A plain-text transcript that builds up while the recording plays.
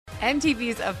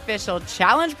MTV's official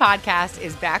Challenge podcast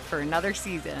is back for another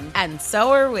season. And so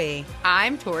are we.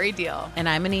 I'm Tori Deal. And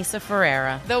I'm Anissa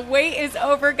Ferreira. The wait is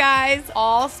over, guys.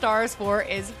 All Stars 4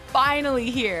 is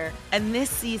finally here. And this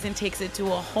season takes it to a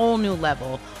whole new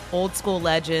level. Old school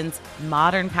legends,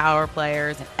 modern power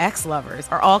players, and ex-lovers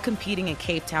are all competing in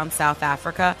Cape Town, South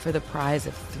Africa for the prize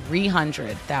of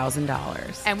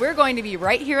 $300,000. And we're going to be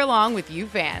right here along with you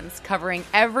fans, covering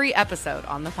every episode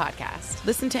on the podcast.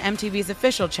 Listen to MTV's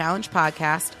official Challenge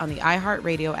podcast on the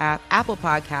iHeartRadio app, Apple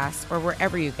Podcasts, or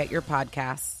wherever you get your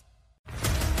podcasts.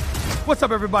 What's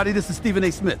up, everybody? This is Stephen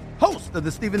A. Smith, host of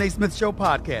the Stephen A. Smith Show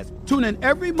podcast. Tune in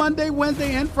every Monday,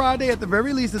 Wednesday, and Friday at the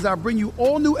very least as I bring you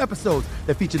all new episodes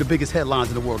that feature the biggest headlines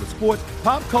in the world of sports,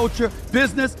 pop culture,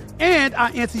 business, and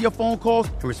I answer your phone calls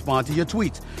and respond to your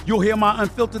tweets. You'll hear my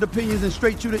unfiltered opinions and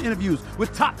straight-shooter interviews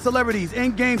with top celebrities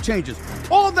and game changers.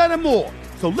 All that and more.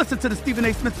 So listen to the Stephen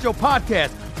A. Smith Show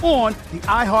podcast on the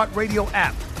iHeartRadio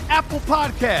app, Apple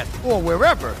Podcasts, or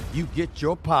wherever you get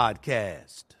your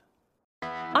podcast.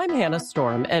 I'm Hannah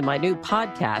Storm, and my new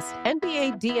podcast,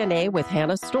 NBA DNA with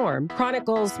Hannah Storm,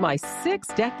 chronicles my 6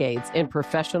 decades in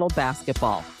professional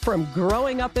basketball. From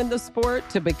growing up in the sport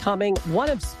to becoming one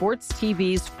of sports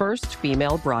TV's first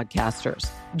female broadcasters.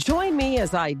 Join me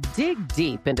as I dig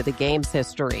deep into the game's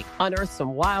history, unearth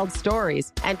some wild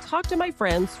stories, and talk to my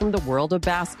friends from the world of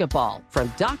basketball,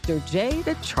 from Dr. J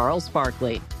to Charles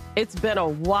Barkley. It's been a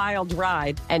wild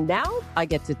ride, and now I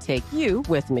get to take you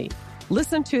with me.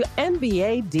 Listen to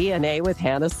NBA DNA with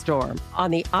Hannah Storm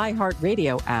on the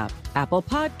iHeartRadio app, Apple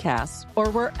Podcasts, or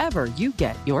wherever you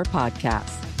get your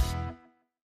podcasts.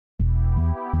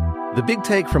 The Big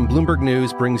Take from Bloomberg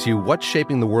News brings you what's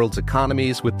shaping the world's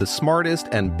economies with the smartest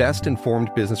and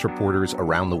best-informed business reporters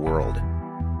around the world.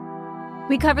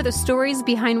 We cover the stories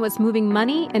behind what's moving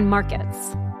money and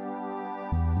markets,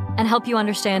 and help you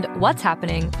understand what's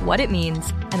happening, what it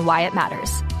means, and why it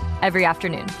matters every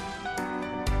afternoon.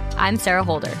 I'm Sarah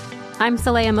Holder. I'm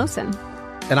Saleha Mohsin.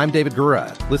 And I'm David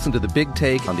Gura. Listen to The Big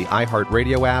Take on the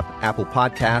iHeartRadio app, Apple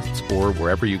Podcasts, or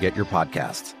wherever you get your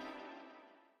podcasts.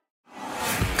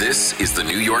 This is the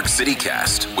New York City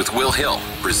Cast with Will Hill,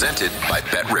 presented by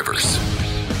BetRivers.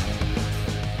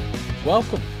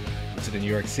 Welcome to the New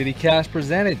York City Cast,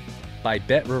 presented by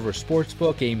BetRivers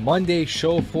Sportsbook, a Monday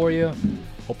show for you.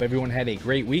 Hope everyone had a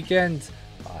great weekend.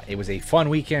 It was a fun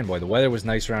weekend. Boy, the weather was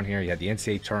nice around here. You had the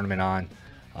NCAA tournament on.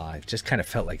 It just kind of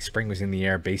felt like spring was in the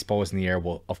air. Baseball was in the air.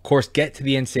 We'll, of course, get to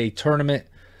the NCAA tournament.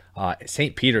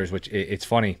 St. Peter's, which it's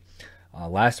funny.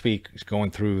 Last week,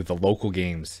 going through the local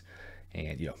games,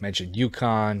 and mentioned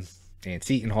UConn and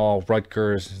Seton Hall,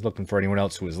 Rutgers, looking for anyone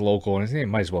else who is local. And they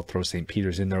might as well throw St.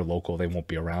 Peter's in there local. They won't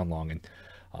be around long. And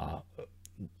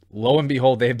lo and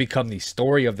behold, they have become the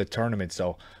story of the tournament.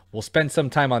 So we'll spend some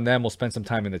time on them. We'll spend some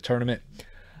time in the tournament.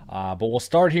 But we'll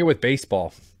start here with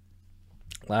baseball.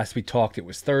 Last we talked, it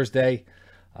was Thursday.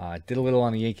 Did a little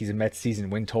on the Yankees and Mets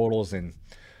season win totals. And,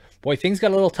 boy, things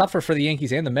got a little tougher for the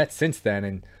Yankees and the Mets since then.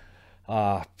 And,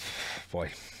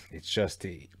 boy, it's just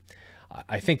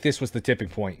I think this was the tipping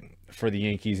point for the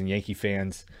Yankees and Yankee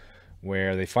fans,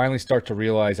 where they finally start to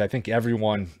realize, I think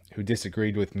everyone who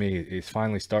disagreed with me is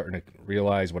finally starting to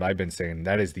realize what I've been saying.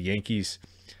 That is, the Yankees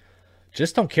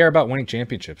just don't care about winning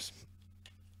championships.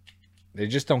 They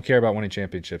just don't care about winning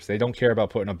championships. They don't care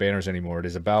about putting up banners anymore. It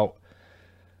is about,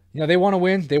 they want to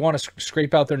win. They want to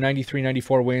scrape out their 93,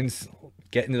 94 wins,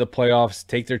 get into the playoffs,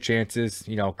 take their chances,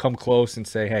 come close and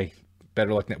say, hey,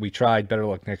 better luck. We tried, better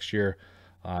luck next year.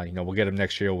 We'll get them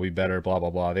next year. We'll be better, blah, blah,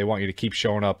 blah. They want you to keep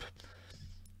showing up,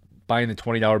 buying the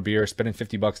 $20 beer, spending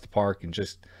 $50 to park, and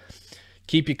just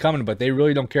keep you coming. But they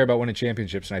really don't care about winning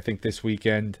championships. And I think this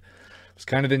weekend was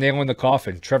kind of the nail in the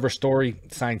coffin. Trevor Story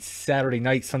signed Saturday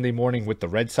night, Sunday morning with the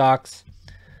Red Sox.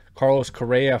 Carlos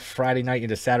Correa, Friday night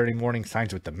into Saturday morning,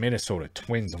 signs with the Minnesota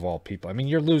Twins, of all people. I mean,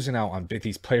 you're losing out on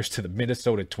these players to the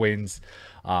Minnesota Twins.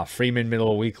 Freeman, middle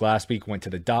of the week last week, went to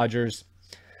the Dodgers.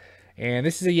 And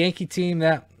this is a Yankee team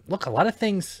that, look, a lot of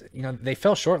things, they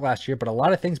fell short last year, but a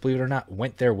lot of things, believe it or not,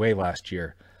 went their way last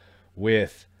year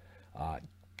with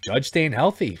Judge staying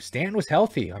healthy. Stanton was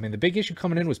healthy. I mean, the big issue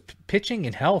coming in was pitching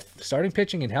and health, starting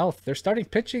pitching and health. Their starting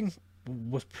pitching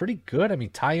was pretty good. I mean,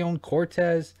 Tyone,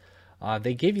 Cortez,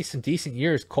 they gave you some decent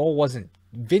years. Cole wasn't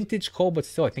vintage Cole, but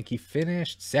still, I think he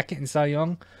finished second in Cy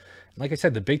Young. Like I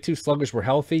said, the big two sluggers were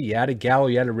healthy. You added Gallo,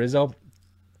 you added Rizzo,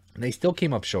 and they still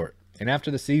came up short. And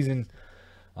after the season,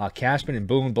 Cashman and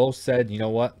Boone both said, you know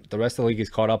what, the rest of the league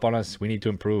is caught up on us. We need to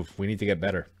improve. We need to get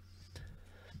better,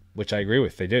 which I agree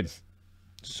with. They did.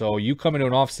 So you come into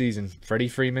an offseason, Freddie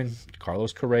Freeman,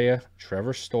 Carlos Correa,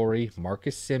 Trevor Story,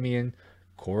 Marcus Semien,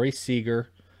 Corey Seager,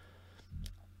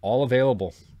 all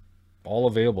available. all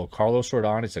available. Carlos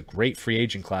Rodon is a great free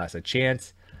agent class, a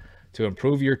chance to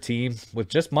improve your team with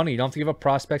just money. You don't have to give up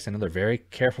prospects. I know they're very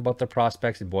careful about their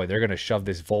prospects, and boy, they're going to shove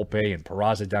this Volpe and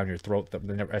Peraza down your throat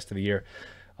the rest of the year.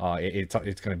 It's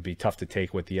going to be tough to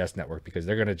take with the S Network, because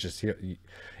they're going to just,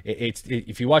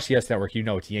 if you watch the S Network, you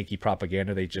know it's Yankee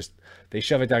propaganda. They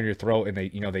shove it down your throat, and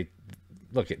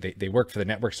they work for the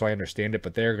network, so I understand it,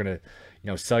 but they're going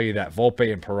to, sell you that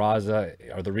Volpe and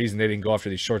Peraza are the reason they didn't go after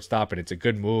these shortstop, and it's a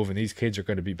good move, and these kids are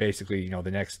going to be basically,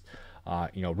 the next,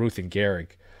 Ruth and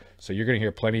Gehrig. So you're going to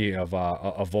hear plenty of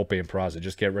Volpe and Peraza.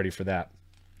 Just get ready for that.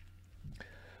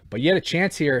 But you had a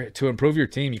chance here to improve your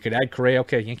team. You could add Correa.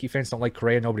 Okay, Yankee fans don't like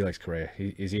Correa. Nobody likes Correa.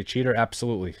 Is he a cheater?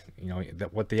 Absolutely.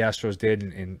 What the Astros did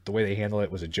and the way they handled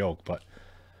it was a joke. But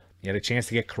you had a chance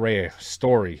to get Correa,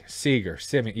 Story, Seager,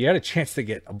 Simeon. You had a chance to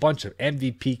get a bunch of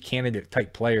MVP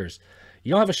candidate-type players.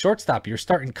 You don't have a shortstop. You're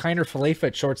starting Kiner Falefa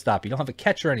at shortstop. You don't have a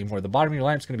catcher anymore. The bottom of your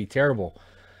lineup's going to be terrible.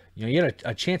 You had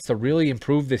a chance to really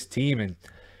improve this team and,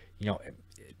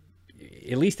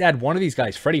 at least add one of these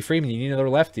guys. Freddie Freeman, you need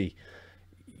another lefty.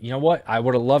 You know what? I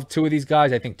would have loved two of these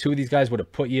guys. I think two of these guys would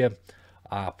have put you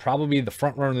probably the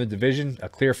front runner in the division, a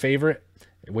clear favorite.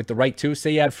 With the right two, say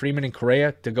you had Freeman and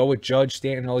Correa to go with Judge,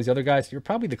 Stanton, and all these other guys, you're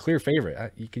probably the clear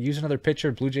favorite. You could use another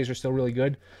pitcher. Blue Jays are still really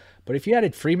good. But if you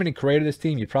added Freeman and Correa to this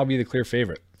team, you'd probably be the clear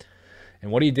favorite. And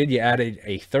what you did, you added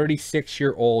a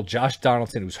 36-year-old Josh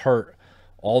Donaldson who's hurt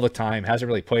all the time, hasn't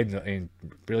really played in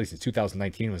really since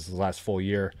 2019 was his last full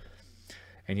year.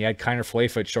 And you had Kiner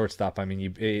Falefa at shortstop. I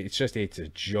mean, it's a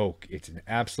joke. It's an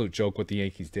absolute joke what the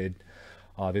Yankees did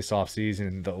this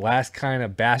offseason. The last kind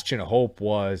of bastion of hope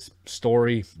was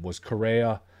Story, was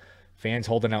Correa. Fans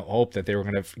holding out hope that they were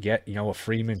going to get, a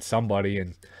Freeman, somebody.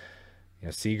 And,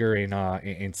 Seager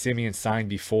and Simeon signed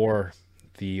before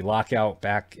the lockout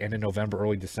back end of November,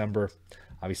 early December.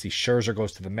 Obviously, Scherzer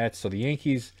goes to the Mets. So the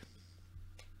Yankees,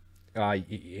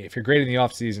 if you're grading the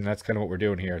offseason, that's kind of what we're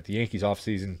doing here. The Yankees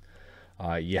offseason,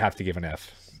 you have to give an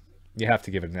F. You have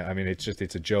to give it an F. I mean, it's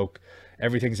a joke.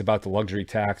 Everything's about the luxury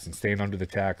tax and staying under the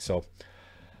tax. So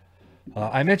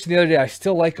I mentioned the other day, I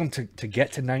still like them to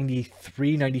get to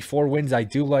 93, 94 wins. I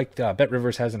do like Bet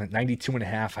Rivers has them at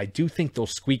 92.5. I do think they'll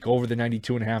squeak over the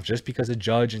 92.5 just because of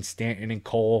Judge and Stanton and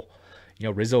Cole.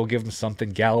 Rizzo will give them something.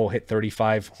 Gallo will hit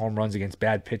 35 home runs against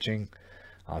bad pitching.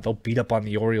 They'll beat up on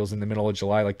the Orioles in the middle of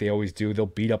July like they always do. They'll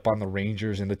beat up on the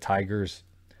Rangers and the Tigers.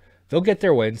 They'll get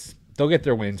their wins.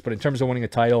 But in terms of winning a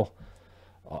title,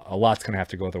 a lot's going to have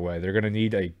to go their way. They're going to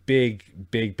need a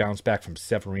big bounce back from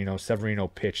Severino. Severino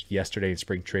pitched yesterday in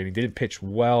spring training. Didn't pitch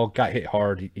well, got hit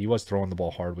hard. He was throwing the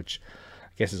ball hard, which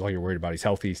I guess is all you're worried about. He's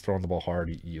healthy, he's throwing the ball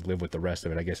hard. You live with the rest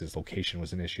of it. I guess his location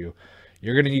was an issue.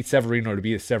 You're going to need Severino to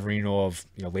be the Severino of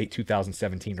late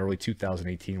 2017, early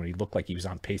 2018, when he looked like he was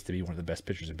on pace to be one of the best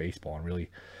pitchers in baseball, and really,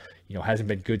 hasn't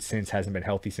been good since, hasn't been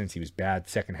healthy since. He was bad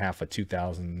second half of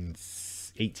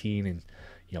 2018 and,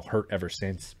 hurt ever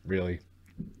since, really.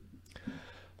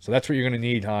 So that's what you're going to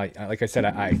need. Like I said,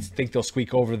 I think they'll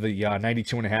squeak over the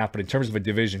 92.5. But in terms of a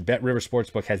division, Bet River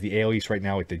Sportsbook has the AL East right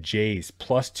now with the Jays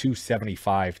plus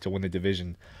 275 to win the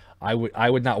division. I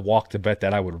would not walk to bet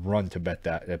that. I would run to bet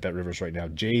that at Bet Rivers right now.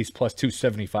 Jays plus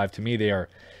 275. To me, they are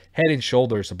head and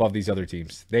shoulders above these other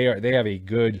teams. They have a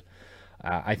good.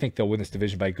 I think they'll win this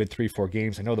division by a good 3-4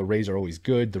 games. I know the Rays are always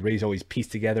good. The Rays always piece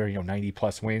together 90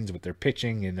 plus wins with their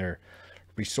pitching and their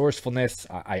resourcefulness.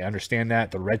 I understand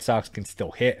that. The Red Sox can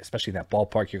still hit, especially in that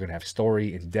ballpark. You're going to have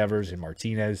Story and Devers and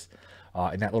Martinez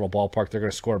in that little ballpark. They're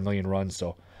going to score a million runs.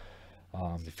 So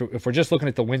if we're just looking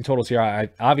at the win totals here, I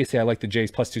like the Jays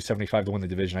plus 275 to win the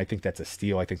division. I think that's a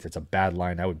steal. I think that's a bad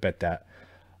line. I would bet that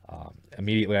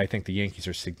immediately. I think the Yankees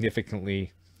are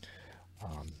significantly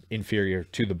inferior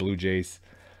to the Blue Jays.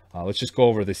 Let's just go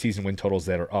over the season win totals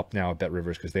that are up now at Bet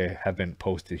Rivers, because they have been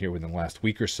posted here within the last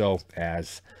week or so,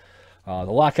 as the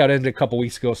lockout ended a couple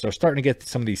weeks ago. So they're starting to get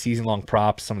some of these season-long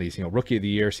props, some of these rookie of the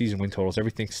year, season win totals.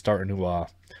 Everything's starting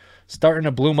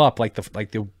to bloom up like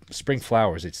the spring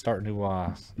flowers. It's starting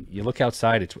to you look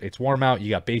outside, it's warm out.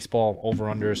 You got baseball over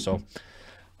under. So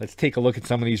let's take a look at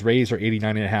some of these. Rays are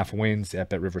 89.5 wins at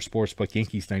Bet River Sportsbook.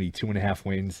 Yankees 92.5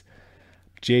 wins.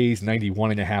 Jays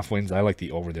 91.5 wins. I like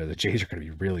the over there. The Jays are going to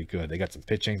be really good. They got some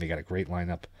pitching. They got a great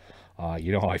lineup.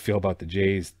 You know how I feel about the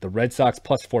Jays. The Red Sox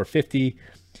plus 450.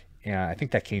 Yeah, I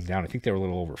think that came down. I think they were a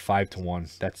little over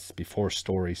 5-1. That's before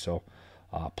Story. So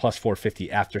plus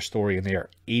 450 after Story, and they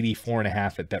are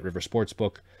 84.5 at Bet River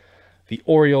Sportsbook. The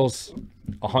Orioles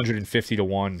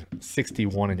 150-1,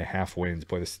 61.5 wins.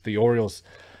 Boy, the Orioles.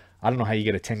 I don't know how you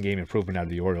get a 10-game improvement out of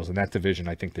the Orioles in that division.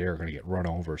 I think they are going to get run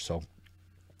over. So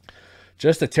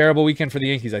just a terrible weekend for the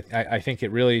Yankees. I think it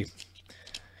really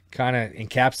kind of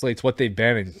encapsulates what they've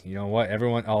been. And you know what,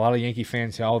 a lot of Yankee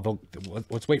fans say,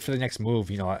 let's wait for the next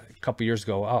move. You know, a couple years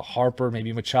ago, Harper,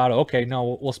 maybe Machado. Okay,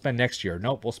 no, we'll spend next year.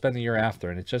 Nope, we'll spend the year after.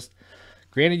 And it's just,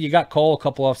 granted, you got Cole a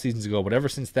couple off seasons ago, but ever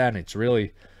since then, it's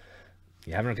really,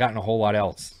 you haven't gotten a whole lot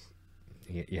else.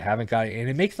 You haven't got, and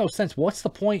it makes no sense. What's the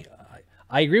point?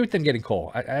 I agree with them getting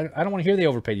Cole. I don't want to hear they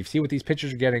overpaid. You see what these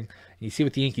pitchers are getting, and you see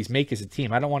what the Yankees make as a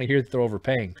team. I don't want to hear that they're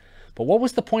overpaying. But what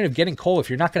was the point of getting Cole if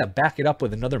you're not going to back it up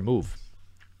with another move?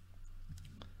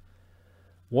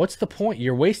 What's the point?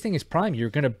 You're wasting his prime. You're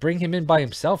going to bring him in by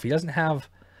himself. He doesn't have,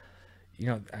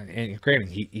 and granted,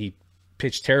 he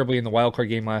pitched terribly in the wild card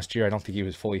game last year. I don't think he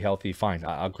was fully healthy. Fine,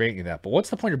 I'll grant you that. But what's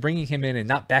the point of bringing him in and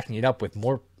not backing it up with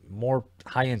more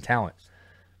high-end talent?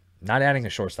 Not adding a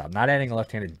shortstop, not adding a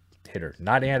left-handed hitter,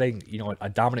 not adding, a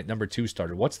dominant number 2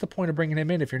 starter. What's the point of bringing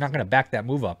him in if you're not going to back that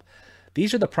move up?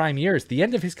 These are the prime years. The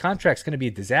end of his contract is going to be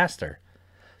a disaster.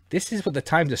 This is what the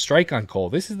time to strike on Cole.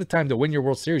 This is the time to win your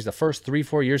World Series. The first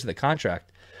 3-4 years of the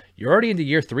contract, you're already into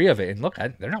year 3 of it. And look,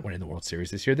 they're not winning the World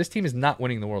Series this year. This team is not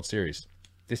winning the World Series.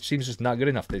 This team's just not good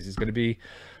enough. This is going to be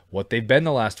what they've been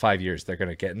the last 5 years. They're going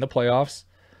to get in the playoffs.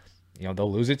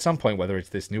 They'll lose at some point, whether it's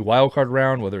this new wild card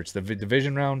round, whether it's the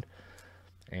division round.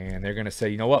 And they're going to say,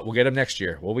 you know what, we'll get them next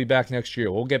year. We'll be back next year.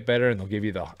 We'll get better, and they'll give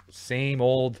you the same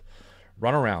old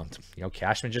runaround.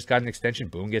 Cashman just got an extension.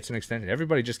 Boone gets an extension.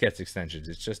 Everybody just gets extensions.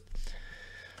 It's just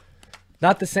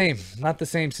not the same. Not the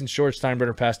same since George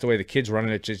Steinbrenner passed away. The kids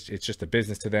running it, it's just a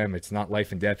business to them. It's not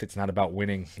life and death. It's not about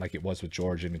winning like it was with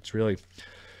George. And it's really,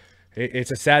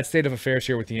 it's a sad state of affairs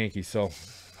here with the Yankees. So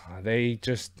they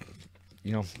just,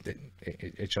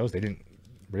 it shows they didn't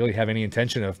really have any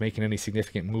intention of making any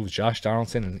significant moves. Josh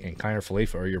Donaldson and Kiner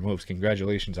Falefa are your moves.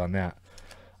 Congratulations on that.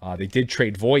 They did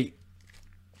trade Voit.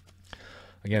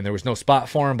 Again, there was no spot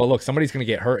for him, but look, somebody's going to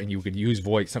get hurt, and you could use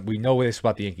Voit. We know this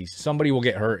about the Yankees. Somebody will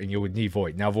get hurt, and you would need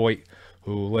Voit. Now, Voit,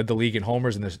 who led the league in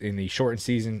homers in the shortened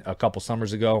season a couple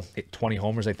summers ago, hit 20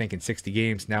 homers, I think, in 60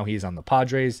 games. Now he's on the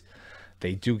Padres.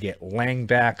 They do get Lang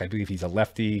back. I believe he's a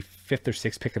lefty, 5th or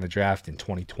 6th pick in the draft in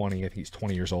 2020. I think he's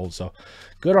 20 years old. So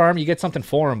good arm. You get something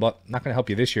for him, but not going to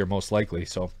help you this year most likely.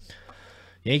 So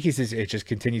Yankees, it just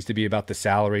continues to be about the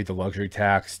salary, the luxury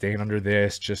tax, staying under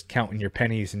this, just counting your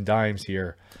pennies and dimes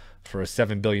here for a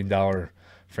 $7 billion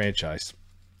franchise.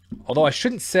 Although I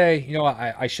shouldn't say,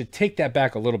 I should take that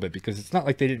back a little bit, because it's not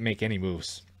like they didn't make any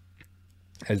moves.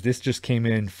 As this just came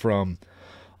in from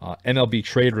MLB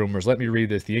trade rumors. Let me read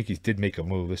this. The Yankees did make a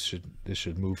move. This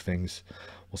should move things.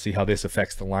 We'll see how this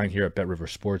affects the line here at Bet River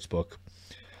Sportsbook.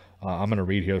 I'm going to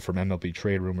read here from MLB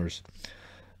trade rumors.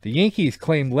 The Yankees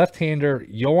claimed left-hander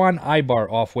Yohan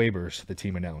Ibar off waivers, the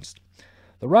team announced.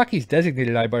 The Rockies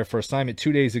designated Ibar for assignment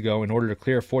 2 days ago in order to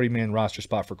clear a 40-man roster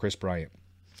spot for Chris Bryant.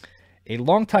 A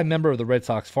longtime member of the Red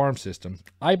Sox farm system,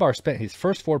 Ibar spent his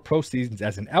first 4 pro seasons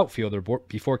as an outfielder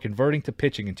before converting to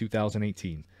pitching in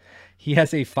 2018. He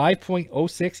has a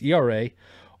 5.06 ERA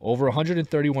over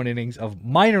 131 innings of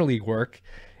minor league work,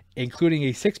 including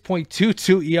a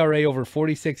 6.22 ERA over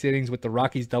 46 innings with the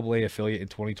Rockies AA affiliate in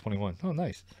 2021. Oh,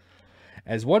 nice.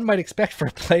 As one might expect for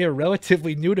a player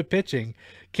relatively new to pitching,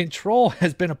 control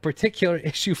has been a particular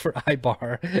issue for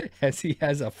Ibar, as he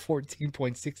has a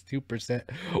 14.62%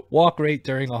 walk rate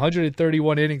during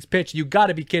 131 innings pitched. You got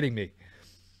to be kidding me.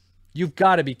 You've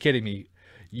got to be kidding me.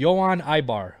 Yohan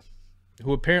Ibar,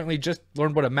 who apparently just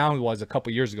learned what a mound was a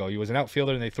couple years ago. He was an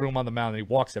outfielder, and they threw him on the mound, and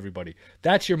he walks everybody.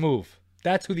 That's your move.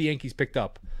 That's who the Yankees picked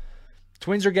up.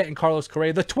 Twins are getting Carlos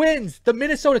Correa. The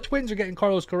Minnesota Twins are getting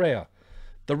Carlos Correa.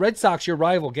 The Red Sox, your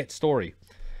rival, get Story.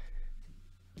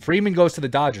 Freeman goes to the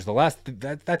Dodgers.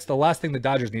 That's the last thing the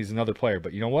Dodgers need is another player.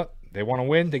 But you know what? They want to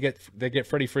win. They get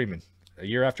Freddie Freeman a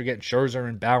year after getting Scherzer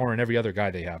and Bauer and every other guy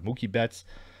they have. Mookie Betts.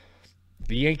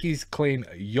 The Yankees claim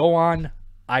Yohan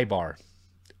Ibar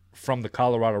from the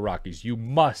Colorado Rockies. You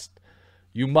must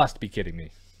be kidding me.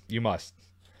 You must.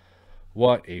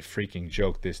 What a freaking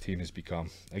joke this team has become.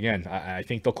 Again, I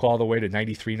think they'll claw the way to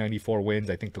 93, 94 wins.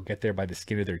 I think they'll get there by the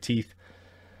skin of their teeth.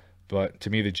 But to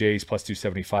me, the Jays plus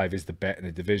 275 is the bet in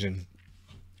the division.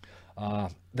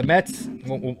 The Mets,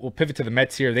 we'll pivot to the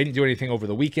Mets here. They didn't do anything over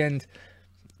the weekend.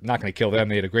 Not going to kill them.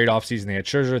 They had a great offseason. They had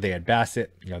Scherzer. They had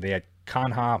Bassett. They had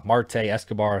Canha, Marte,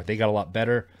 Escobar. They got a lot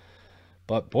better.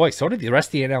 But, boy, so did the rest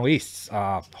of the NL East.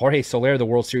 Jorge Soler, the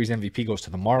World Series MVP, goes to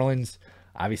the Marlins.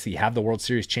 Obviously, you have the World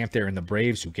Series champ there in the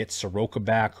Braves, who gets Soroka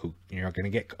back, who are going to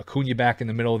get Acuna back in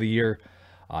the middle of the year.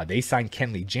 They signed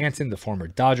Kenley Jansen, the former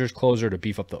Dodgers closer, to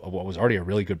beef up what was already a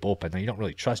really good bullpen. Now, you don't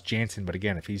really trust Jansen, but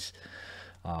again, if he's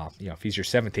your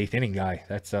 7th, 8th inning guy,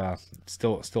 that's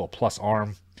still a plus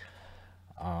arm.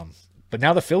 But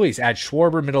now the Phillies add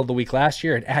Schwarber middle of the week last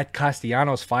year and add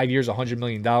Castellanos 5 years, $100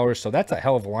 million. So that's a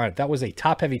hell of a lineup. That was a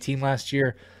top-heavy team last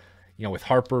year, with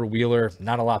Harper, Wheeler,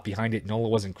 not a lot behind it. Nola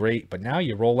wasn't great. But now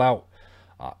you roll out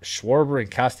Schwarber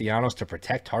and Castellanos to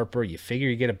protect Harper. You figure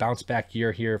you get a bounce-back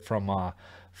year here from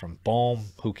Bohm,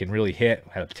 who can really hit.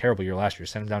 Had a terrible year last year.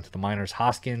 Sent him down to the minors.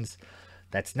 Hoskins,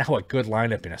 that's now a good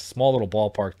lineup in a small little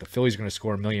ballpark. The Phillies are going to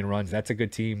score 1 million runs. That's a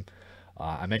good team.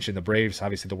 I mentioned the Braves,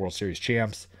 obviously the World Series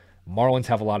champs. Marlins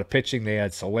have a lot of pitching. They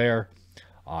had Soler.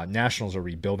 Nationals are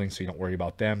rebuilding, so you don't worry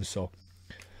about them. So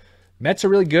Mets are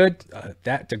really good.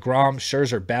 That DeGrom,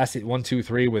 Scherzer, Bassett, 1, 2,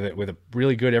 3 with a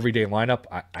really good everyday lineup.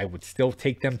 I would still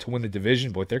take them to win the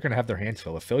division, but they're going to have their hands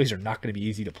full. The Phillies are not going to be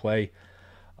easy to play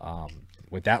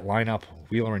with that lineup.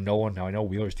 Wheeler and Nolan. Now I know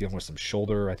Wheeler's dealing with some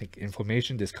shoulder, I think,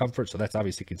 inflammation, discomfort, so that's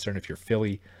obviously a concern if you're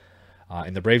Philly.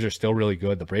 And the Braves are still really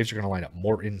good. The Braves are going to line up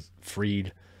Morton,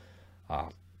 Fried,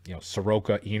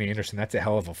 Soroka, Ian Anderson. That's a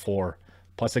hell of a 4.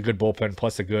 Plus a good bullpen,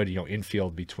 plus a good,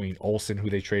 infield between Olsen, who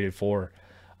they traded for,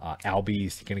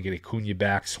 Albies, going to get Acuna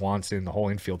back, Swanson. The whole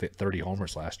infield hit 30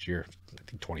 homers last year. I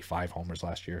think 25 homers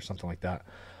last year, something like that.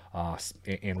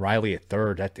 And Riley at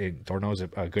third. D'Orno's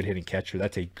a good hitting catcher.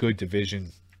 That's a good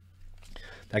division.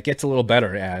 That gets a little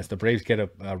better as the Braves get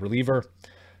a reliever.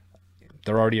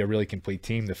 They're already a really complete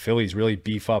team. The Phillies really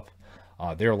beef up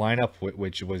their lineup,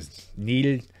 which was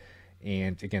needed.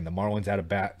 And again, the Marlins out of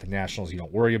bat. The Nationals you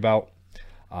don't worry about.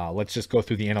 Let's just go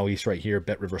through the NL East right here.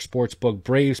 Bet River Sportsbook.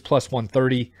 Braves plus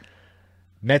 130.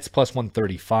 Mets plus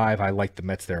 135. I like the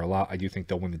Mets there a lot. I do think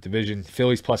they'll win the division.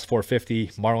 Phillies plus 450.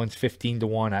 Marlins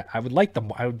 15-1. I would like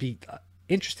them. I would be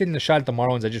interested in the shot at the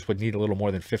Marlins. I just would need a little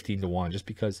more than 15-1 just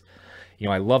because,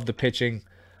 I love the pitching.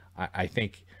 I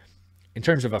think in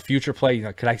terms of a future play,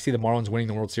 could I see the Marlins winning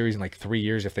the World Series in like 3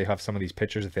 years if they have some of these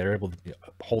pitchers, if they're able to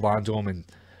hold on to them and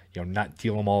not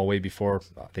deal them all away before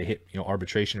they hit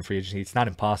arbitration and free agency? It's not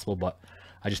impossible, but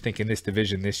I just think in this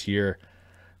division this year,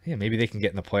 maybe they can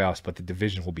get in the playoffs, but the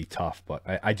division will be tough. But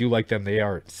I do like them. They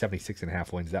are at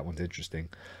 76.5 wins. That one's interesting.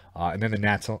 And then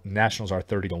the Nationals are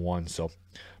 30-1. So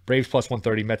Braves plus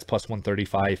 130, Mets plus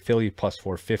 135, Philly plus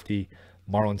 450,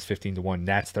 Marlins 15-1,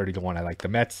 Nats 30-1. I like the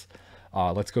Mets.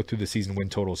 Let's go through the season win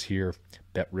totals here.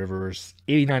 Bet Rivers,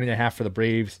 89.5 for the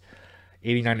Braves,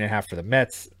 89.5 for the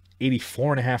Mets,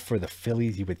 84.5 for the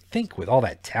Phillies. You would think with all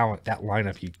that talent, that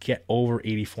lineup, you'd get over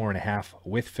 84.5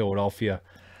 with Philadelphia.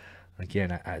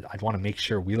 Again, I'd want to make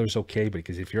sure Wheeler's okay,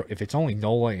 because if it's only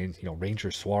Nola and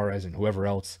Ranger, Suarez, and whoever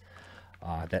else,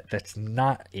 that's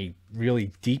not a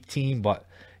really deep team. But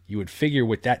you would figure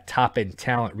with that top end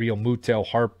talent, Real Muto,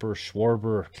 Harper,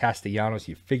 Schwarber, Castellanos,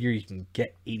 you figure you can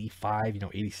get 85,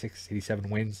 86, 87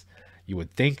 wins. You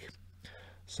would think.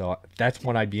 So that's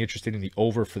one I'd be interested in, the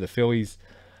over for the Phillies.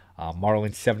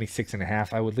 Marlins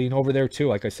 76.5. I would lean over there too.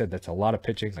 Like I said, that's a lot of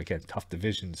pitching. Again, tough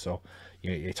division, so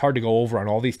it's hard to go over on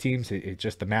all these teams. It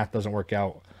just, the math doesn't work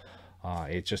out.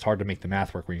 It's just hard to make the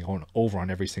math work when you're going over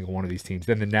on every single one of these teams.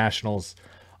 Then the Nationals,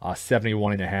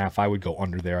 71.5. I would go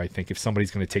under there. I think if somebody's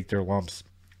going to take their lumps,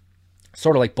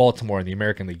 sort of like Baltimore in the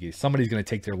American League, somebody's going to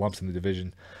take their lumps in the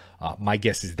division. My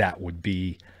guess is that would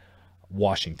be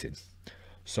Washington.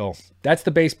 So that's the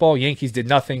baseball. Yankees did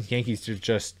nothing. Yankees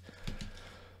just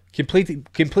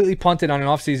completely punted on an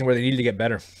offseason where they needed to get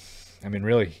better. I mean,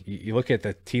 really, you look at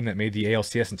the team that made the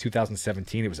ALCS in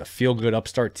 2017. It was a feel-good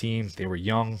upstart team. They were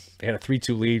young. They had a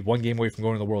 3-2 lead, 1 game away from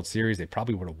going to the World Series. They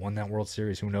probably would have won that World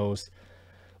Series. Who knows?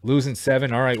 Losing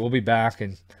 7. All right, we'll be back.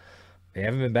 And they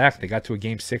haven't been back. They got to a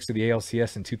Game 6 of the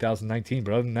ALCS in 2019.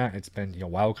 But other than that, it's been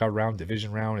wild card round,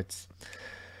 division round.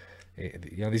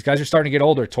 These guys are starting to get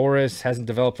older. Torres hasn't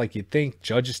developed like you'd think.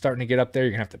 Judge is starting to get up there.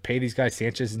 You're gonna have to pay these guys.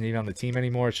 Sanchez isn't even on the team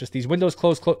anymore. It's just these windows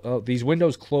close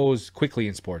quickly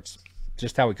in sports.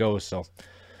 Just how it goes. So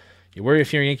you worry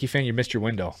if you're a Yankee fan, you missed your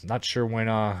window. Not sure when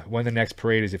the next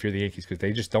parade is if you're the Yankees, because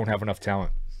they just don't have enough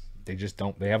talent. They just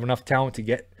don't. They have enough talent to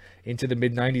get into the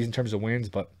mid-90s in terms of wins,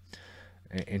 but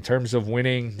in terms of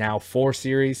winning now 4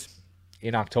 series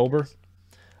in October,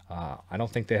 I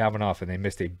don't think they have enough, and they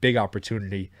missed a big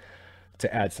opportunity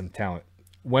to add some talent.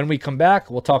 When we come back,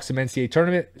 we'll talk some NCAA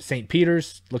tournament, St.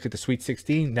 Peter's, look at the Sweet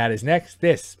 16. That is next.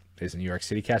 This is the New York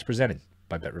City Cast presented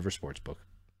by Bet River Sportsbook.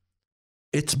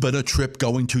 It's been a trip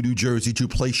going to New Jersey to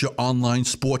place your online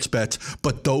sports bets,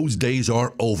 but those days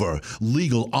are over.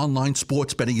 Legal online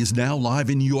sports betting is now live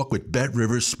in New York with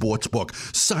BetRivers Sportsbook.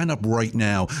 Sign up right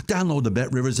now. Download the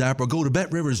BetRivers app or go to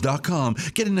BetRivers.com.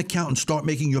 Get an account and start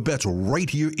making your bets right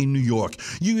here in New York.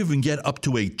 You even get up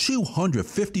to a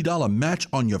 $250 match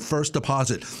on your first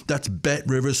deposit. That's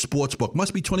BetRivers Sportsbook.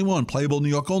 Must be 21. Playable New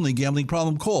York only. Gambling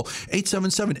problem? Call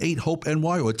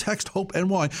 877-8-HOPE-NY or text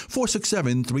HOPE-NY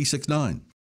 467-369.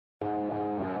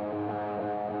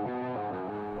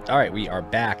 All right, we are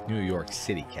back. New York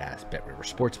City Cast,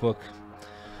 BetRivers Sportsbook.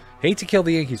 Hate to kill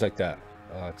the Yankees like that.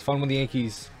 It's fun when the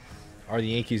Yankees are the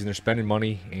Yankees and they're spending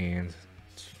money, and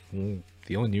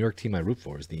the only New York team I root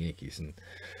for is the Yankees. And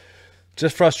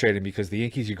just frustrating because the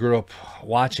Yankees you grew up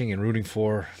watching and rooting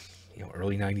for,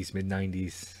 early 90s, mid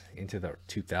 90s, into the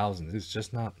 2000s, it's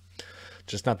just not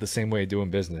the same way of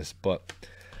doing business. But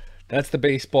that's the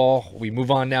baseball. We move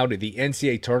on now to the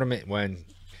NCAA tournament. When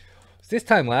this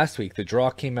time last week, the draw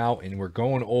came out and we're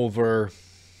going over,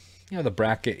 the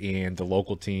bracket and the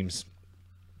local teams.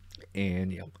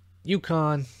 And,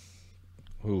 UConn,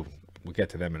 who we'll get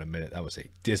to them in a minute. That was a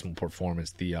dismal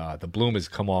performance. The bloom has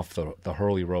come off the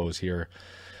Hurley Rose here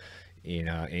in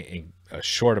a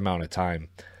short amount of time.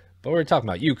 But we were talking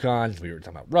about UConn. We were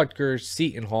talking about Rutgers,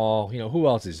 Seton Hall. Who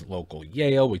else is local?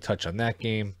 Yale. We touched on that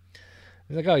game.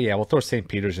 It's like, oh, yeah, we'll throw St.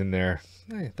 Peter's in there.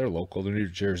 They're local. They're New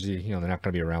Jersey. They're not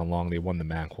going to be around long. They won the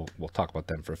MAC. We'll talk about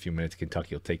them for a few minutes.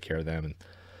 Kentucky will take care of them.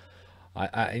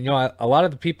 And a lot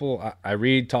of the people I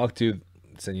read, talk to,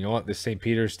 said, what, this St.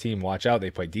 Peter's team, watch out.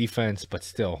 They play defense, but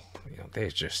still, they're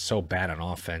just so bad on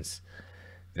offense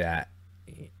that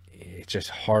it's just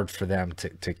hard for them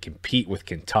to compete with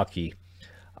Kentucky.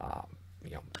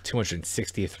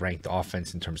 260th ranked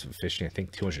offense in terms of efficiency. I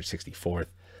think 264th.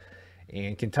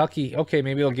 And Kentucky, okay,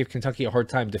 maybe they'll give Kentucky a hard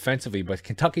time defensively, but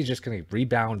Kentucky's just going to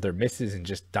rebound their misses and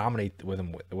just dominate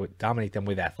them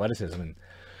with athleticism. And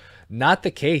not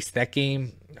the case. That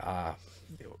game,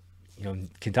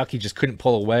 Kentucky just couldn't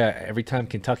pull away. Every time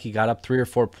Kentucky got up 3 or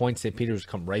 4 points, St. Peter's would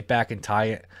come right back and tie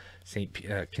it.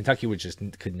 Kentucky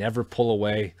could never pull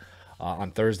away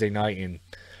on Thursday night. And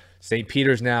St.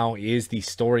 Peter's now is the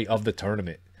story of the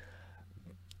tournament.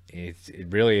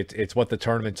 It's what the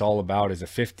tournament's all about. Is a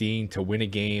 15 to win a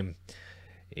game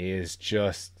is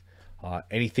just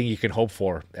anything you can hope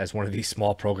for as one of these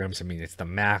small programs. I mean, it's the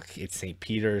MAC, it's St.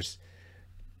 Peter's.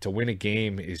 To win a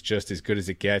game is just as good as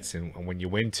it gets. And when you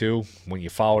win two, when you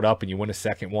follow it up and you win a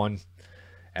second one,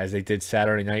 as they did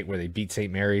Saturday night where they beat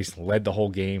St. Mary's, led the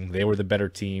whole game. They were the better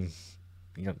team.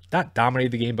 Not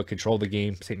dominated the game, but controlled the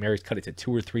game. St. Mary's cut it to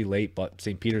 2 or 3 late, but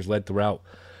St. Peter's led throughout.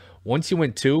 Once you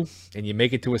win 2 and you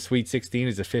make it to a Sweet 16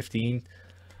 as a 15,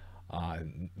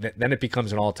 then it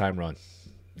becomes an all-time run.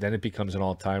 Then it becomes an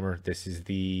all-timer. This is I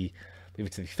believe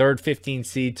it's the third 15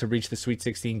 seed to reach the Sweet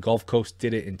 16. Gulf Coast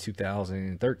did it in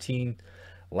 2013.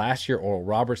 Last year, Oral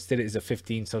Roberts did it as a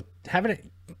 15. So having it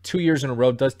 2 years in a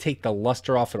row does take the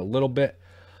luster off it a little bit.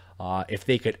 If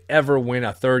they could ever win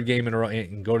a third game in a row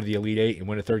and go to the Elite Eight and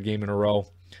win a third game in a row,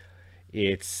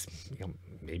 it's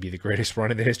maybe the greatest run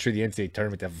in the history of the NCAA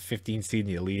tournament to have a 15 seed in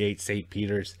the Elite Eight, St.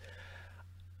 Peter's.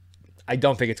 I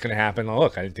don't think it's going to happen.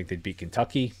 Look, I didn't think they'd beat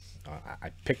Kentucky. I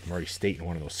picked Murray State in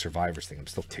one of those survivors things. I'm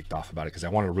still ticked off about it because I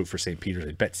wanted to root for St. Peter's.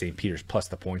 I bet St. Peter's plus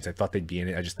the points. I thought they'd be in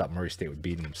it. I just thought Murray State would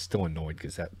beat them. I'm still annoyed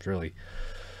because that really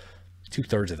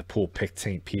 2/3 of the pool picked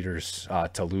St. Peter's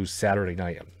to lose Saturday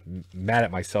night. I'm mad at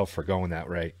myself for going that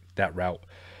route.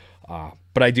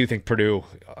 But I do think Purdue,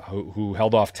 who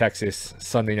held off Texas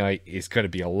Sunday night, is going to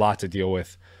be a lot to deal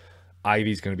with.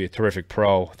 Ivy's going to be a terrific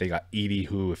pro. They got Edey,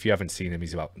 who, if you haven't seen him,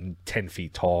 he's about 10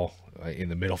 feet tall in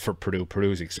the middle for Purdue.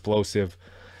 Purdue's explosive.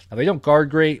 Now, they don't guard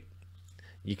great.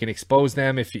 You can expose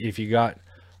them if you got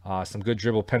some good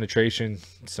dribble penetration,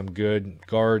 some good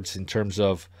guards in terms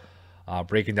of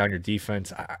breaking down your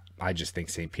defense. I just think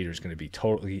St. Peter's going to be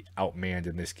totally outmanned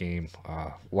in this game.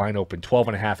 Line open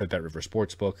 12.5 at BetRivers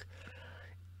Sportsbook.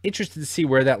 Interested to see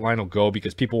where that line will go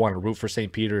because people want to root for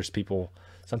St. Peter's. People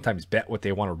sometimes bet what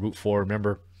they want to root for.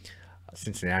 Remember,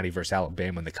 Cincinnati versus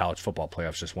Alabama in the college football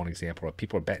playoffs, just one example.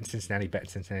 People are betting Cincinnati.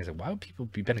 It's like, why would people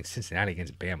be betting Cincinnati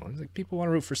against Bama? It's like, people want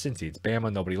to root for Cincy. It's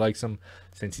Bama. Nobody likes them.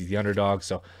 Cincy's the underdog.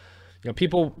 So,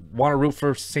 people want to root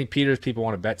for St. Peter's. People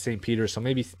want to bet St. Peter's. So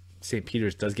maybe St.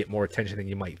 Peter's does get more attention than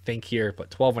you might think here. But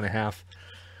 12.5,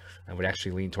 I would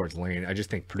actually lean towards Lane. I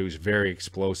just think Purdue's very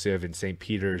explosive, and St.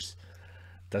 Peter's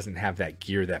doesn't have that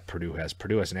gear that Purdue has.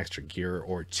 Purdue has an extra gear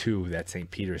or two that St.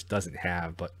 Peter's doesn't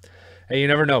have. But hey, you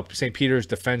never know. St. Peter's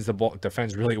defends the ball,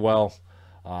 defends really well.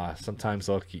 Sometimes,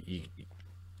 look, you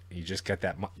just get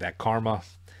that karma,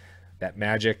 that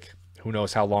magic. Who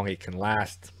knows how long it can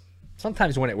last.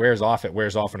 Sometimes when it wears off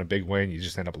in a big win. You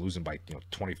just end up losing by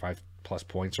 25 plus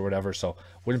points or whatever. So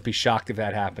wouldn't be shocked if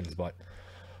that happens. But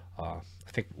I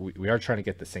think we are trying to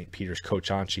get the St. Peter's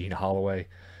coach on, Shaheen Holloway,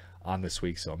 on this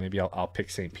week. So maybe I'll pick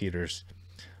St. Peter's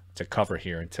to cover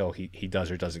here until he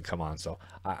does or doesn't come on. So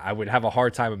I would have a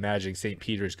hard time imagining St.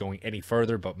 Peter's going any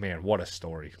further. But, man, what a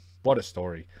story. What a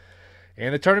story.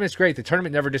 And the tournament's great. The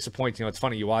tournament never disappoints. It's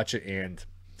funny. You watch it and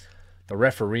the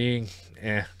refereeing,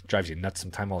 drives you nuts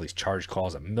sometimes. All these charge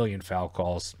calls, a million foul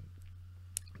calls.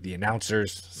 The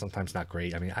announcers, sometimes not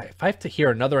great. I mean, if I have to hear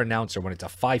another announcer when it's a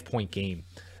 5-point game,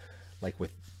 like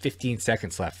with 15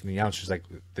 seconds left, and the announcer's like,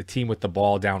 the team with the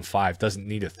ball down 5 doesn't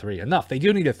need a 3. Enough. They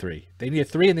do need a 3. They need a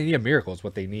 3 and they need a miracle is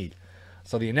what they need.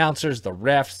 So the announcers, the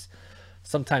refs,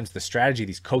 sometimes the strategy,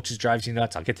 these coaches drives you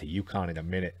nuts. I'll get to UConn in a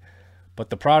minute. But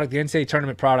the product, the NCAA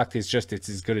tournament product it's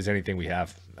as good as anything we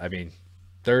have. I mean,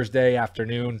 Thursday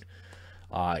afternoon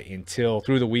until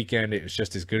through the weekend, it was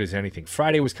just as good as anything.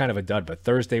 Friday was kind of a dud, but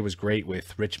Thursday was great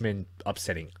with Richmond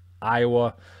upsetting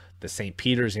Iowa, the St.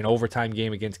 Peter's in overtime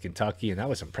game against Kentucky, and that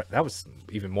was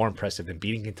even more impressive than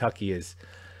beating Kentucky is,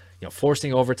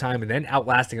 forcing overtime and then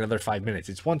outlasting another 5 minutes.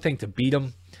 It's one thing to beat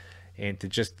them and to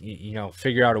just,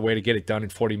 figure out a way to get it done in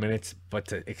 40 minutes, but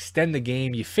to extend the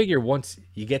game, you figure once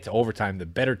you get to overtime, the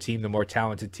better team, the more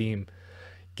talented team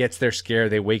gets their scare,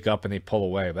 they wake up and they pull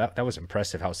away. That was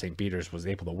impressive how St. Peter's was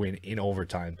able to win in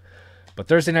overtime. But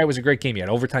Thursday night was a great game. You had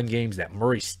overtime games. That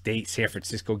Murray State-San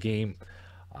Francisco game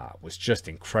was just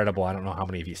incredible. I don't know how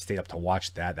many of you stayed up to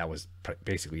watch that. That was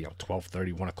basically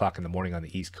 12:30, 1 o'clock in the morning on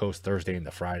the East Coast, Thursday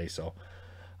into Friday. So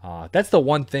that's the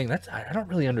one thing. I don't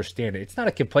really understand it. It's not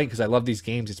a complaint because I love these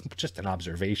games. It's just an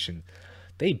observation.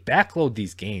 They backload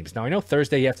these games. Now, I know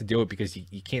Thursday you have to do it because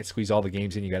you can't squeeze all the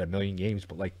games in. You got a million games,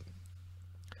 but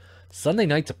Sunday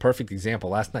night's a perfect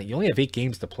example. Last night, you only have 8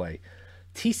 games to play.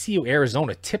 TCU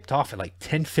Arizona tipped off at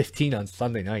 10:15 on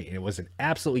Sunday night, and it was an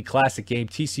absolutely classic game.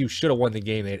 TCU should have won the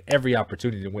game. They had every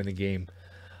opportunity to win the game.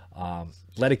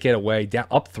 Let it get away. Down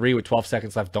up 3 with 12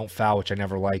 seconds left. Don't foul, which I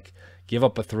never like. Give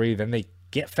up a 3. Then they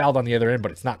get fouled on the other end,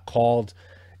 but it's not called.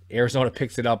 Arizona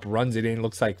picks it up, runs it in.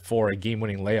 Looks like for a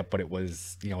game-winning layup, but it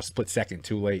was a split second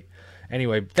too late.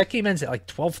 Anyway, that game ends at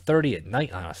 12:30 at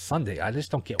night on a Sunday. I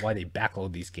just don't get why they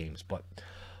backload these games. But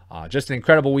just an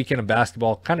incredible weekend of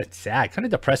basketball. Kind of sad, kind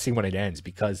of depressing when it ends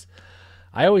because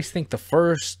I always think the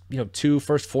first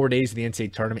 4 days of the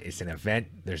NCAA tournament is an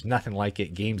event. There's nothing like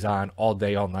it. Games on all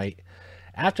day, all night.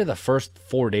 After the first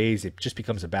 4 days, it just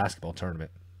becomes a basketball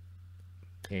tournament.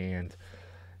 And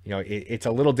it's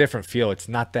a little different feel. It's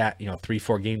not that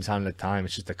 3-4 games on at a time.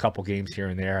 It's just a couple games here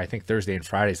and there. I think Thursday and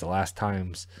Friday is the last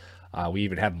times we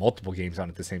even have multiple games on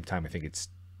at the same time. I think it's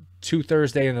 2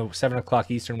 Thursday in the 7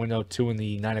 o'clock Eastern window, 2 in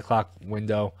the 9 o'clock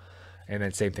window, and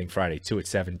then same thing Friday, 2 at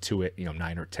 7, 2 at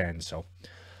 9 or 10. So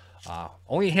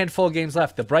only a handful of games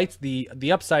left.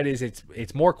 The upside is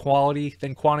it's more quality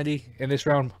than quantity in this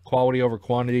round, quality over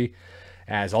quantity,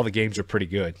 as all the games are pretty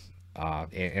good.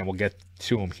 And we'll get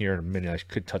to them here in a minute.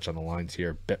 I could touch on the lines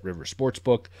here. Bet River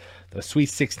Sportsbook. The Sweet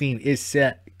 16 is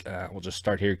set. We'll just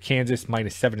start here. Kansas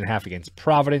minus 7.5 against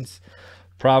Providence.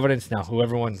 Now, who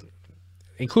everyone,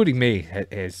 including me,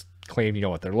 has claimed,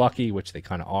 they're lucky, which they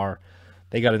kind of are.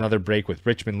 They got another break with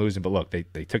Richmond losing, but look, they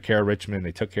took care of Richmond.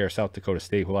 They took care of South Dakota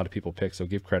State, who a lot of people pick, so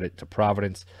give credit to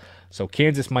Providence. So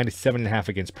Kansas minus 7.5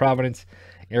 against Providence.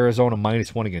 Arizona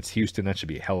minus 1 against Houston. That should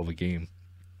be a hell of a game.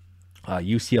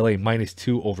 UCLA minus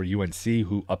 2 over UNC,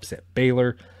 who upset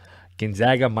Baylor.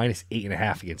 Gonzaga minus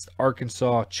 8.5 against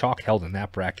Arkansas. Chalk held in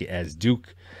that bracket as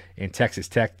Duke and Texas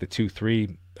Tech, the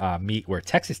 2-3 meet, where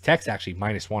Texas Tech's actually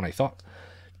minus 1. I thought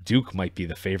Duke might be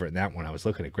the favorite in that one. I was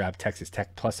looking to grab Texas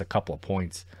Tech plus a couple of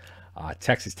points.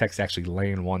 Texas Tech's actually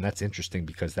laying 1. That's interesting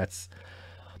because that's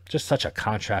just such a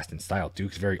contrast in style.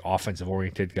 Duke's very offensive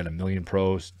oriented, got a million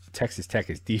pros. Texas Tech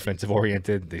is defensive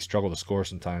oriented. They struggle to score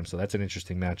sometimes, so that's an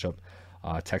interesting matchup.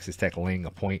 Texas Tech laying a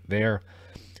point there.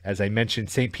 As I mentioned,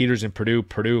 St. Peter's and Purdue.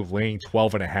 Purdue laying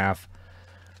 12.5.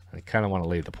 I kind of want to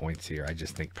lay the points here. I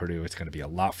just think Purdue, it's going to be a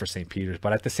lot for St. Peter's.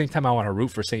 But at the same time, I want to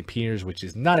root for St. Peter's, which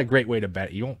is not a great way to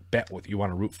bet. You don't bet what you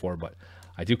want to root for, but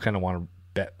I do kind of want to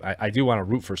bet. I do want to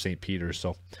root for St. Peter's.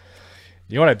 So,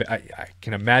 you know what I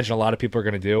can imagine a lot of people are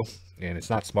going to do, and it's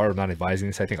not smart. I'm not advising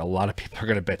this. I think a lot of people are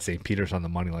going to bet St. Peter's on the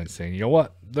money line, saying, you know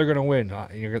what, they're going to win.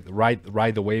 You're going to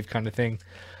ride the wave kind of thing.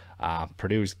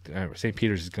 St.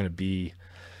 Peter's is going to be,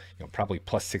 probably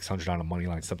plus 600 on a money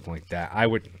line, something like that.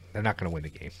 They're not going to win the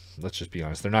game. Let's just be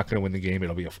honest. They're not going to win the game.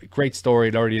 It'll be a great story.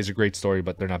 It already is a great story,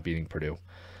 but they're not beating Purdue.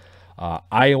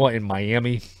 Iowa and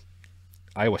Miami.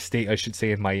 Iowa State, I should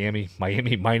say, in Miami.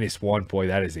 Miami minus 1. Boy,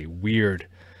 that is a weird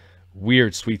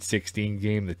weird Sweet 16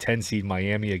 game. The 10 seed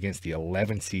Miami against the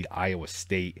 11 seed Iowa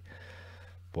State.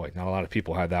 Boy, not a lot of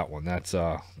people had that one. That's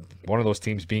one of those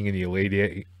teams being in the Elite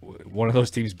Eight. One of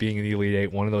those teams being in the Elite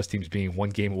Eight. One of those teams being one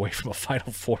game away from a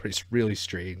Final Four is really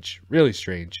strange. Really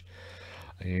strange.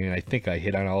 And I think I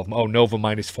hit on all of them. Oh, Nova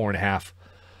minus 4.5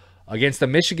 against the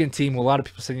Michigan team. A lot of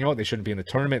people said, you know what, they shouldn't be in the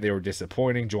tournament. They were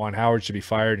disappointing. Juwan Howard should be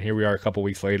fired. And here we are a couple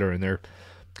weeks later, and they're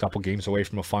a couple games away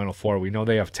from a Final Four. We know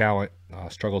they have talent.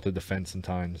 Struggle to defend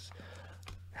sometimes.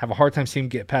 Have a hard time seeing them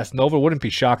get past Nova. Wouldn't be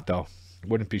shocked, though.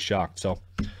 Wouldn't be shocked. So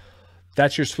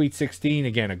that's your Sweet 16.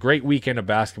 Again, a great weekend of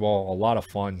basketball. A lot of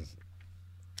fun.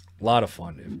 A lot of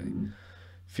fun.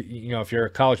 If you're a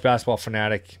college basketball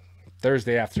fanatic,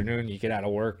 Thursday afternoon, you get out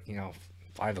of work,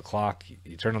 5 o'clock,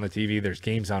 you turn on the TV, there's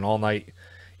games on all night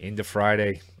into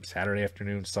Friday, Saturday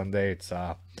afternoon, Sunday. It's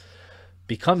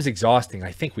becomes exhausting.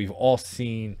 I think we've all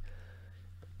seen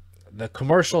the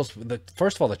commercials.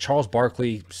 First of all, the Charles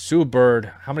Barkley, Sue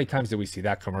Bird. How many times did we see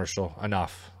that commercial?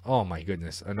 Enough. Oh my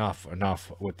goodness, enough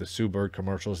with the Sue Bird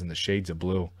commercials and the shades of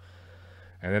blue.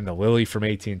 And then the Lily from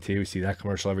AT&T, we see that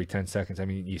commercial every 10 seconds. I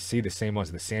mean, you see the same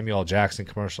ones, the Samuel L. Jackson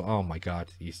commercial. Oh my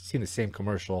God, you see the same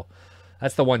commercial.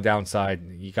 That's the one downside.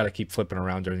 You got to keep flipping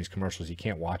around during these commercials. You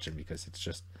can't watch them because it's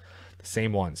just the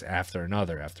same ones after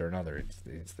another.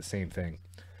 It's the same thing.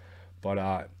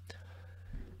 But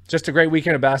just a great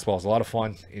weekend of basketball. It was a lot of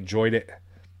fun. Enjoyed it.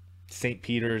 St.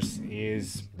 Peter's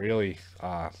is really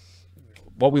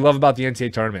what we love about the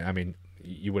NCAA tournament. I mean,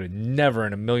 you would have never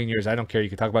in a million years, I don't care, you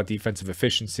could talk about defensive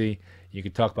efficiency, you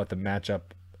could talk about the matchup,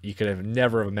 you could have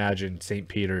never imagined St.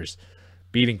 Peter's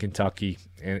beating Kentucky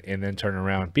and then turning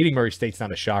around. Beating Murray State's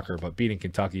not a shocker, but beating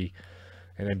Kentucky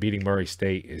and then beating Murray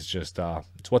State is just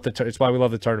it's why we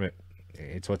love the tournament.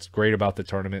 It's what's great about the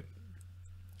tournament.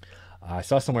 I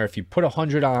saw somewhere if you put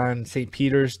 100 on St.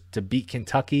 Peter's to beat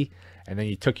Kentucky and then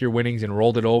you took your winnings and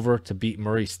rolled it over to beat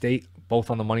Murray State, both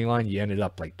on the money line, you ended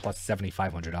up like plus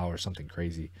 $7,500, something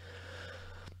crazy.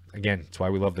 Again, it's why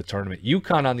we love the tournament.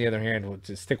 UConn, on the other hand, we'll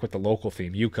just stick with the local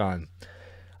theme. UConn,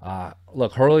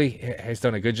 look, Hurley has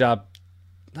done a good job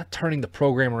not turning the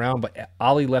program around, but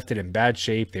Ollie left it in bad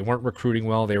shape. They weren't recruiting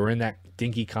well. They were in that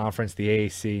dinky conference, the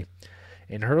AAC.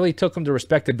 And Hurley took them to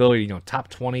respectability, top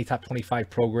 20, top 25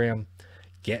 program,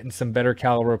 getting some better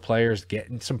caliber players,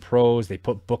 getting some pros. They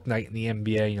put Book Night in the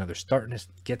NBA. They're starting to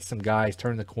get some guys,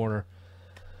 turn the corner.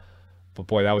 But,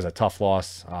 boy, that was a tough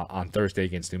loss on Thursday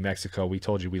against New Mexico. We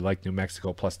told you we like New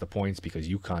Mexico plus the points because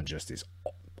UConn just is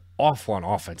awful on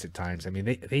offense at times. I mean,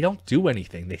 they don't do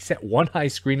anything. They set one high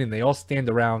screen and they all stand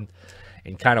around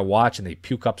and kind of watch and they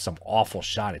puke up some awful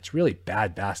shot. It's really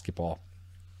bad basketball.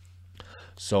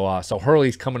 So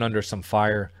Hurley's coming under some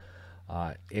fire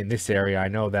in this area. I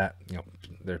know that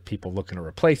there are people looking to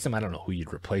replace him. I don't know who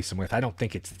you'd replace him with. I don't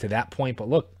think it's to that point. But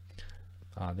look,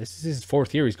 this is his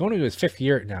 4th year. He's going into his 5th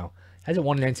year now. Hasn't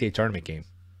won an NCAA tournament game.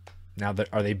 Now,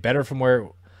 are they better from where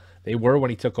they were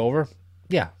when he took over?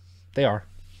 Yeah, they are.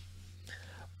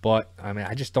 But I mean,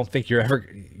 I just don't think you're never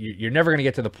going to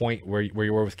get to the point where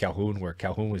you were with Calhoun, where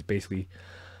Calhoun was basically,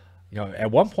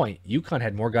 at one point UConn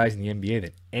had more guys in the NBA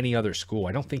than any other school.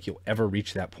 I don't think you'll ever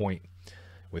reach that point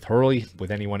with Hurley,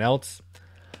 with anyone else.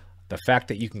 The fact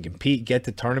that you can compete, get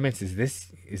to tournaments, is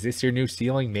this your new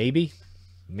ceiling? Maybe,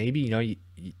 you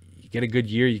get a good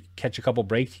year, you catch a couple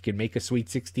breaks, you can make a Sweet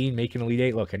 16, make an Elite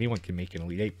 8. Look, anyone can make an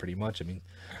Elite 8 pretty much. I mean,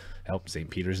 St.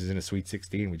 Peter's is in a Sweet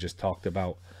 16. We just talked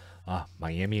about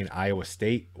Miami and Iowa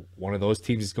State. One of those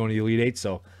teams is going to the Elite 8.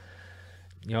 So,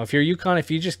 if you're UConn,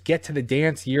 if you just get to the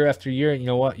dance year after year, you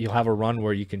know what? You'll have a run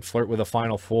where you can flirt with a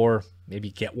Final Four, maybe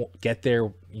get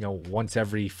there, once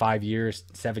every 5 years,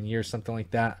 7 years, something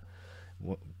like that.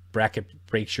 Bracket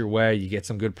breaks your way, you get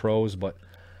some good pros, but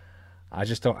I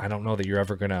don't know that you're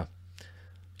ever going to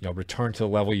return to the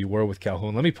level you were with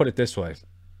Calhoun. Let me put it this way.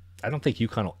 I don't think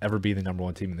UConn will ever be the number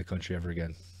 1 team in the country ever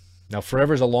again. Now,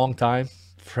 forever's a long time.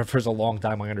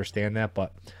 I understand that.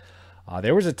 But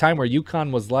there was a time where UConn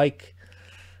was like,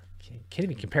 can't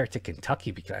even compare it to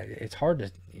Kentucky because it's hard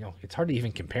to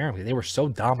even compare them. They were so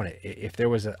dominant. If there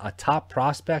was a top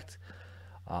prospect,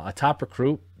 a top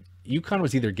recruit, UConn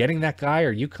was either getting that guy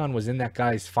or UConn was in that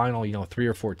guy's final, 3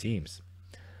 or 4 teams.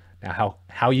 Now,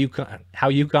 how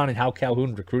UConn and how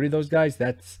Calhoun recruited those guys,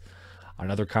 that's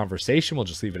another conversation. We'll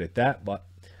just leave it at that. But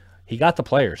he got the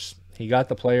players.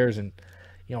 And,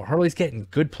 Hurley's getting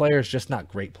good players, just not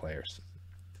great players.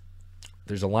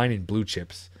 There's a line in Blue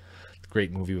Chips, the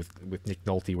great movie with Nick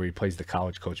Nolte, where he plays the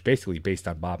college coach, basically based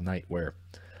on Bob Knight, where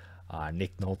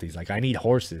Nick Nolte's like, I need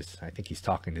horses. I think he's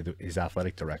talking to his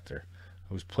athletic director,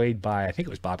 who's played by, I think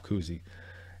it was Bob Cousy.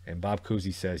 And Bob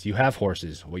Cousy says, you have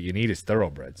horses. What you need is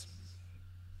thoroughbreds.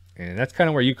 And that's kind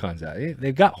of where UConn's at.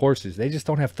 They've got horses. They just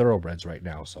don't have thoroughbreds right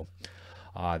now. So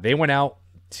they went out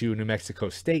to New Mexico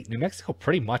State. New Mexico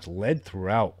pretty much led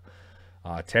throughout.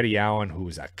 Teddy Allen, who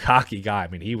was a cocky guy. I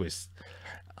mean,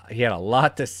 he had a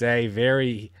lot to say,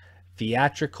 very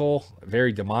theatrical,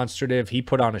 very demonstrative. He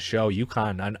put on a show.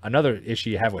 UConn, another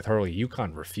issue you have with Hurley,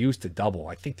 UConn refused to double.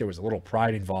 I think there was a little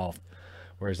pride involved.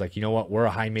 Whereas, like, you know what? We're a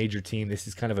high major team. This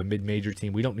is kind of a mid-major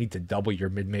team. We don't need to double your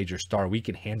mid-major star. We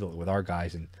can handle it with our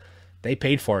guys. And they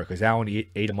paid for it because Allen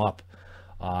ate them up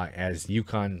as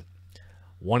UConn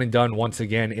one and done once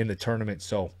again in the tournament.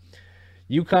 So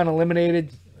UConn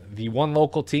eliminated. The one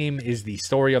local team is the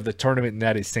story of the tournament, and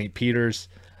that is St. Peter's,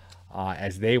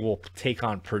 as they will take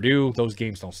on Purdue. Those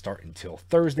games don't start until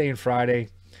Thursday and Friday.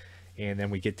 And then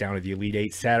we get down to the Elite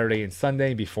Eight Saturday and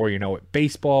Sunday. Before you know it,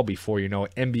 baseball. Before you know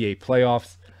it, NBA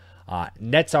playoffs.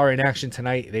 Nets are in action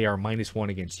tonight. They are -1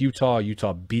 against Utah.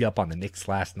 Utah beat up on the Knicks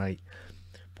last night.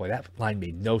 Boy, that line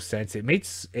made no sense. It made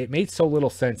so little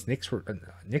sense. Knicks were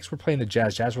playing the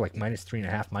Jazz. Jazz were like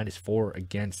 -3.5, -4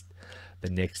 against the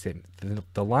Knicks.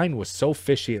 The line was so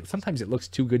fishy. Sometimes it looks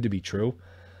too good to be true.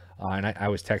 And I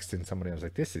was texting somebody. I was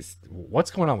like, what's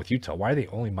going on with Utah? Why are they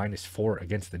only -4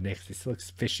 against the Knicks? This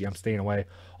looks fishy. I'm staying away.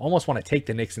 Almost want to take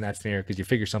the Knicks in that scenario because you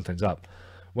figure something's up.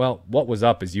 Well, what was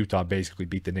up is Utah basically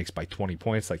beat the Knicks by 20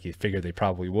 points like you figured they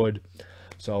probably would.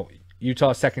 So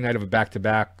Utah, second night of a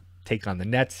back-to-back, take on the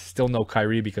Nets. Still no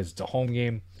Kyrie because it's a home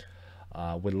game.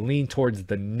 Would lean towards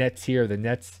the Nets here. The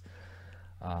Nets,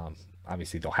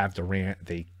 obviously, they'll have Durant.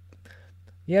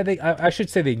 I should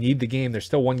say they need the game. They're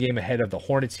still one game ahead of the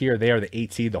Hornets here. They are the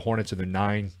 8 seed. The Hornets are the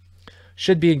 9.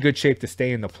 Should be in good shape to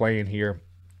stay in the play-in here.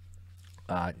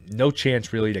 No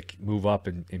chance really to move up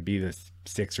and be the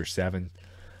 6 or 7.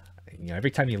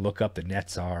 Every time you look up, the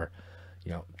Nets are,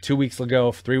 2 weeks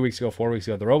ago, 3 weeks ago, 4 weeks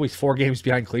ago, they're always 4 games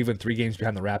behind Cleveland, 3 games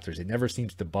behind the Raptors. It never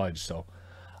seems to budge. So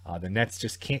the Nets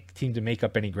just can't seem to make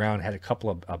up any ground. Had a couple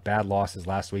of bad losses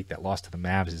last week. That loss to the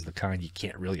Mavs is the kind you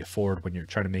can't really afford when you're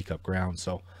trying to make up ground.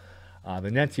 So the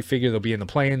Nets, you figure they'll be in the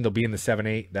play-in. They'll be in the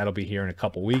 7-8. That'll be here in a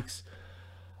couple weeks.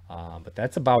 But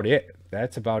that's about it.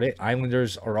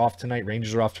 Islanders are off tonight.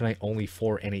 Rangers are off tonight. Only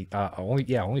 4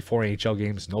 NHL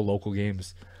games. No local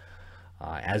games.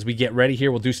 As we get ready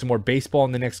here, we'll do some more baseball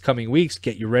in the next coming weeks.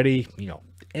 Get you ready.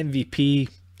 MVP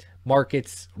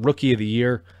markets, Rookie of the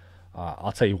Year.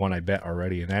 I'll tell you one I bet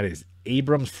already, and that is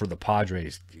Abrams for the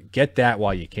Padres. Get that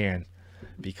while you can,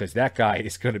 because that guy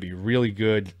is going to be really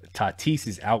good. Tatis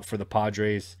is out for the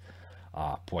Padres.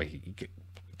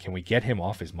 Can we get him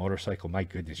off his motorcycle? My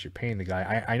goodness, you're paying the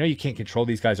guy. I know you can't control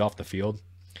these guys off the field,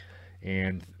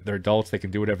 and they're adults. They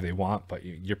can do whatever they want, but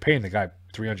you're paying the guy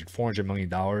 $300, $400 million.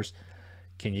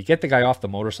 Can you get the guy off the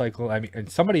motorcycle? I mean,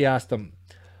 and somebody asked him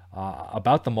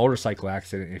about the motorcycle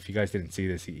accident. If you guys didn't see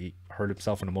this, he hurt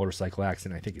himself in a motorcycle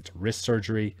accident. I think it's wrist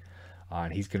surgery,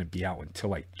 and he's going to be out until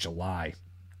like July.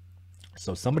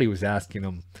 So somebody was asking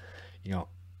him,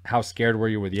 how scared were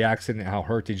you with the accident? How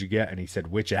hurt did you get? And he said,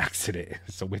 which accident?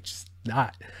 So which is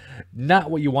not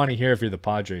what you want to hear if you're the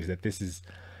Padres, that this is,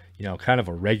 kind of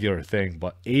a regular thing.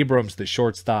 But Abrams, the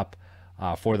shortstop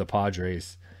for the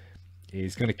Padres,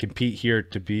 is going to compete here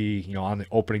to be, on the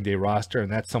opening day roster.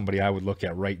 And that's somebody I would look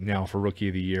at right now for Rookie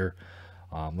of the Year.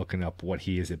 Looking up what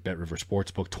he is at Bet River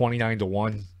Sportsbook,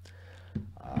 29-1.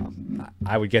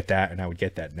 I would get that, and I would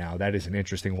get that now. That is an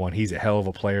interesting one. He's a hell of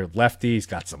a player. Lefty, he's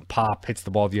got some pop, hits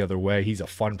the ball the other way. He's a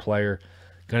fun player.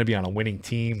 Going to be on a winning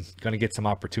team. Going to get some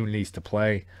opportunities to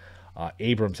play.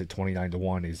 Abrams at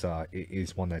 29-1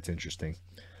 is one that's interesting.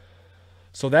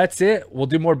 So that's it. We'll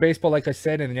do more baseball, like I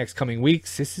said, in the next coming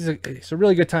weeks. It's a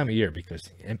really good time of year because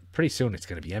pretty soon it's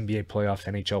going to be NBA playoffs,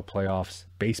 NHL playoffs,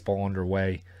 baseball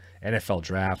underway, NFL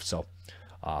draft. So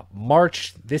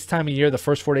March, this time of year, the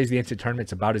first 4 days of the NCAA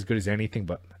tournament's about as good as anything,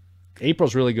 but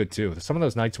April's really good too. Some of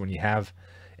those nights when you have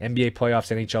NBA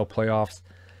playoffs, NHL playoffs,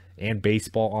 and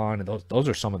baseball on, and those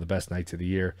are some of the best nights of the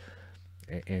year.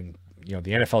 And the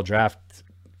NFL draft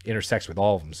intersects with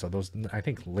all of them. So those, I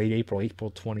think late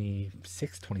April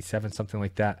 26, 27, something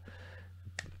like that.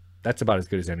 That's about as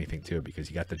good as anything too, because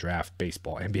you got the draft,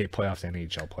 baseball, NBA playoffs, and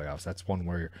NHL playoffs. That's one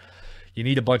where you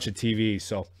need a bunch of TV.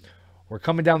 So we're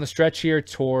coming down the stretch here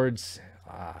towards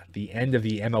the end of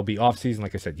the MLB offseason.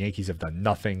 Like I said, Yankees have done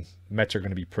nothing. Mets are going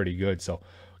to be pretty good. So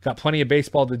got plenty of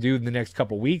baseball to do in the next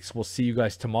couple weeks. We'll see you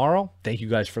guys tomorrow. Thank you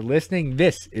guys for listening.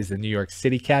 This is the New York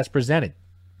City Cast presented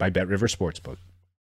by Bet River Sportsbook.